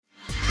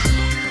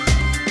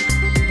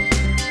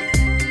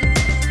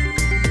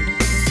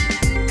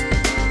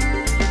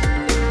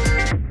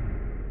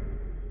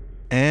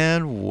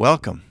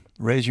welcome.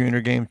 Raise Your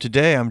Inner Game.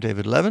 Today, I'm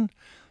David Levin.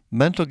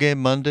 Mental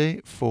Game Monday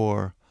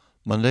for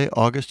Monday,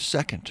 August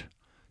 2nd,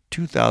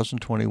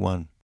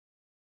 2021.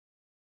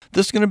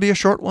 This is going to be a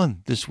short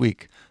one this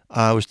week.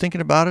 I was thinking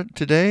about it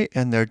today,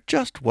 and there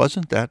just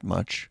wasn't that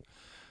much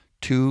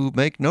to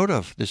make note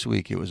of this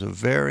week. It was a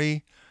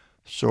very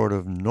sort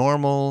of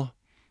normal,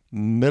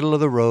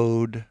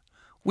 middle-of-the-road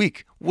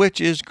week,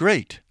 which is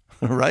great,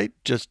 right?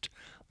 Just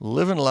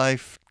living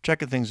life,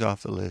 checking things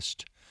off the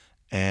list,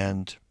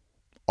 and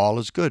all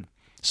is good.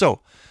 So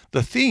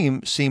the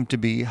theme seemed to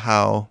be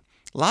how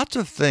lots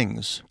of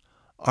things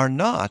are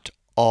not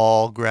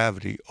all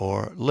gravity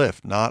or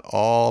lift, not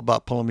all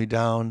about pulling me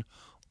down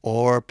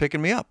or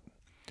picking me up,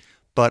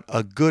 but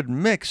a good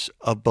mix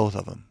of both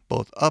of them,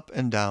 both up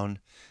and down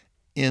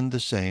in the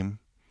same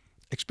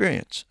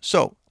experience.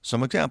 So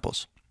some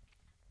examples.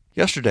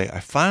 Yesterday, I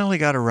finally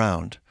got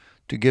around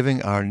to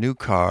giving our new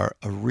car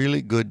a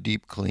really good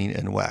deep clean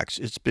and wax.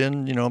 It's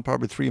been,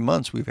 probably 3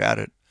 months we've had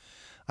it.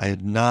 I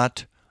had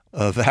not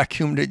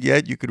vacuumed it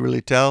yet, you could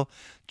really tell.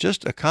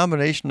 Just a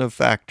combination of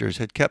factors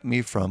had kept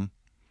me from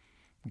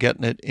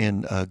getting it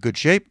in good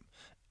shape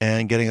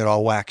and getting it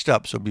all waxed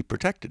up so it'd be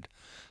protected.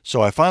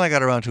 So I finally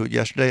got around to it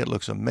yesterday. It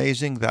looks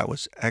amazing. That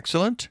was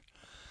excellent.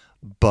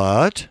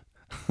 But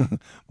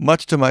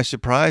much to my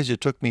surprise,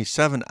 it took me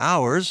 7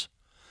 hours,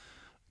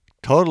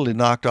 totally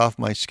knocked off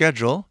my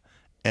schedule,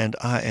 and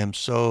I am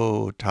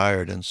so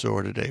tired and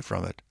sore today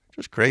from it.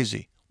 Just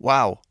crazy.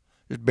 Wow.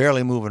 Just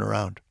barely moving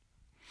around.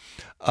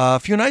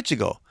 A few nights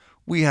ago,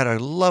 we had a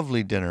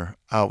lovely dinner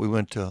out. We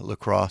went to La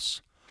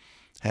Crosse,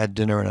 had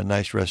dinner in a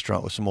nice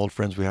restaurant with some old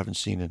friends we haven't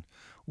seen in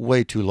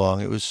way too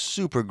long. It was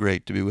super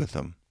great to be with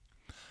them.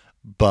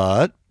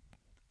 But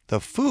the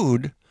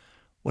food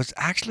was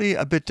actually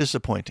a bit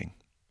disappointing.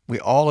 We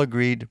all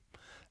agreed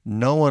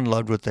no one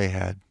loved what they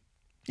had.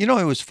 It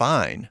was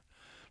fine,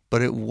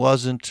 but it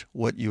wasn't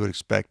what you would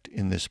expect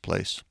in this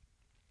place.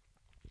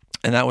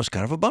 And that was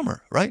kind of a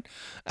bummer, right?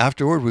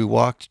 Afterward, we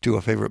walked to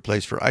a favorite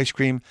place for ice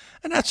cream,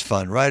 and that's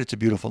fun, right? It's a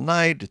beautiful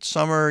night. It's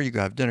summer. You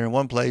go have dinner in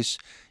one place.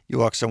 You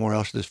walk somewhere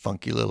else to this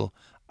funky little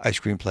ice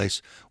cream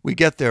place. We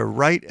get there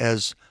right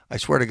as, I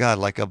swear to God,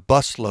 like a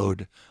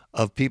busload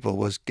of people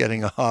was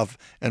getting off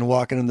and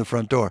walking in the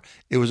front door.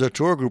 It was a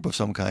tour group of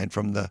some kind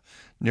from the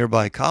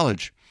nearby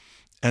college.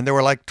 And there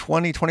were like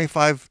 20,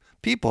 25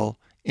 people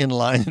in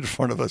line in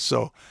front of us.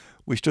 So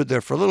we stood there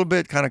for a little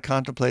bit, kind of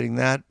contemplating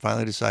that.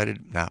 Finally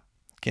decided, nah,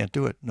 can't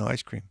do it. No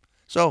ice cream.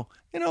 So,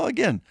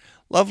 again,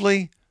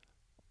 lovely,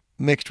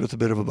 mixed with a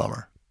bit of a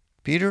bummer.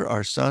 Peter,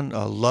 our son,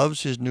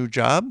 loves his new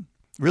job.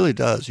 Really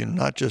does,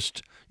 not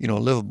just,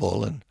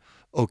 livable and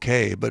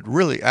okay, but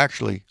really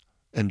actually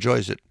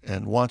enjoys it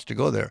and wants to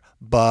go there.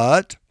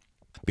 But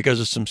because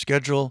of some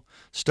schedule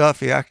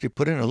stuff, he actually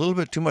put in a little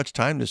bit too much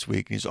time this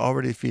week. He's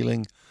already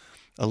feeling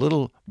a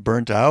little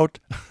burnt out,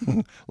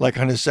 like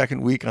on his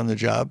second week on the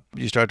job.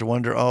 You start to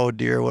wonder, oh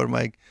dear, what am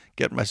I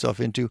getting myself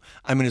into?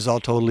 It's all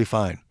totally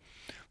fine.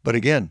 But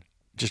again,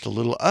 just a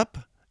little up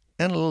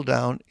and a little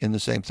down in the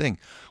same thing.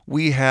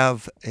 We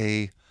have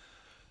a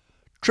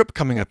trip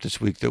coming up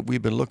this week that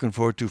we've been looking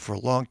forward to for a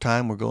long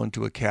time. We're going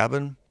to a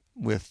cabin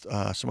with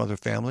some other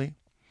family.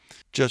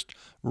 Just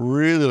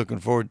really looking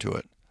forward to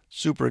it.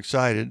 Super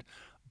excited.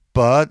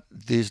 But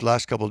these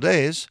last couple of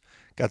days,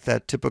 got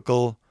that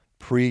typical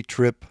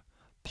pre-trip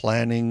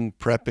planning,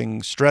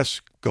 prepping stress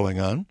going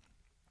on.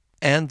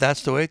 And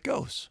that's the way it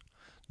goes.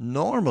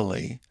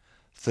 Normally,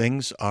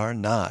 things are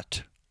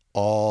not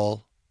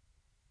all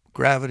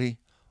gravity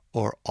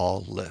or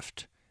all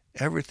lift.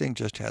 Everything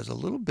just has a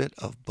little bit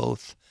of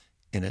both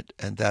in it,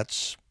 and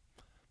that's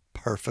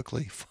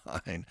perfectly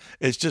fine.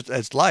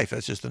 It's life.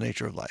 That's just the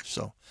nature of life.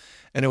 So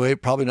anyway,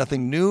 probably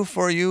nothing new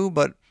for you,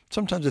 but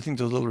sometimes I think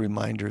those little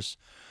reminders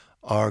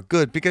are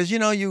good because,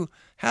 you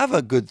have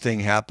a good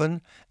thing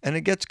happen and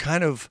it gets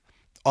kind of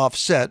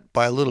offset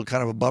by a little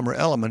kind of a bummer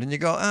element, and you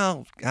go,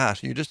 oh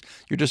gosh,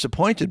 you're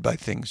disappointed by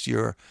things.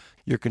 You're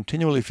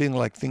continually feeling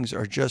like things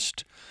are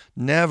just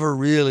never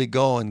really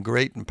going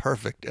great and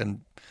perfect,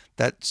 and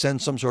that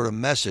sends some sort of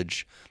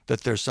message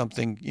that there's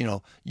something,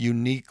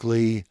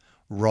 uniquely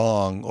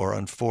wrong or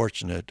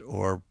unfortunate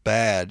or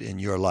bad in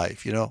your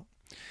life,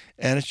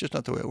 and it's just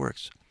not the way it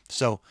works.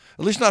 So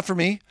at least not for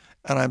me,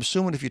 and I'm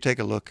assuming if you take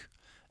a look,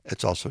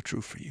 it's also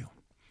true for you.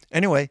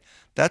 Anyway,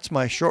 that's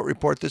my short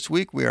report this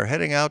week. We are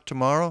heading out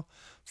tomorrow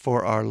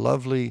for our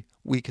lovely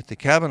week at the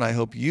cabin. I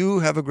hope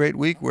you have a great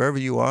week wherever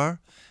you are,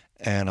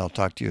 and I'll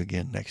talk to you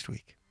again next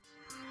week.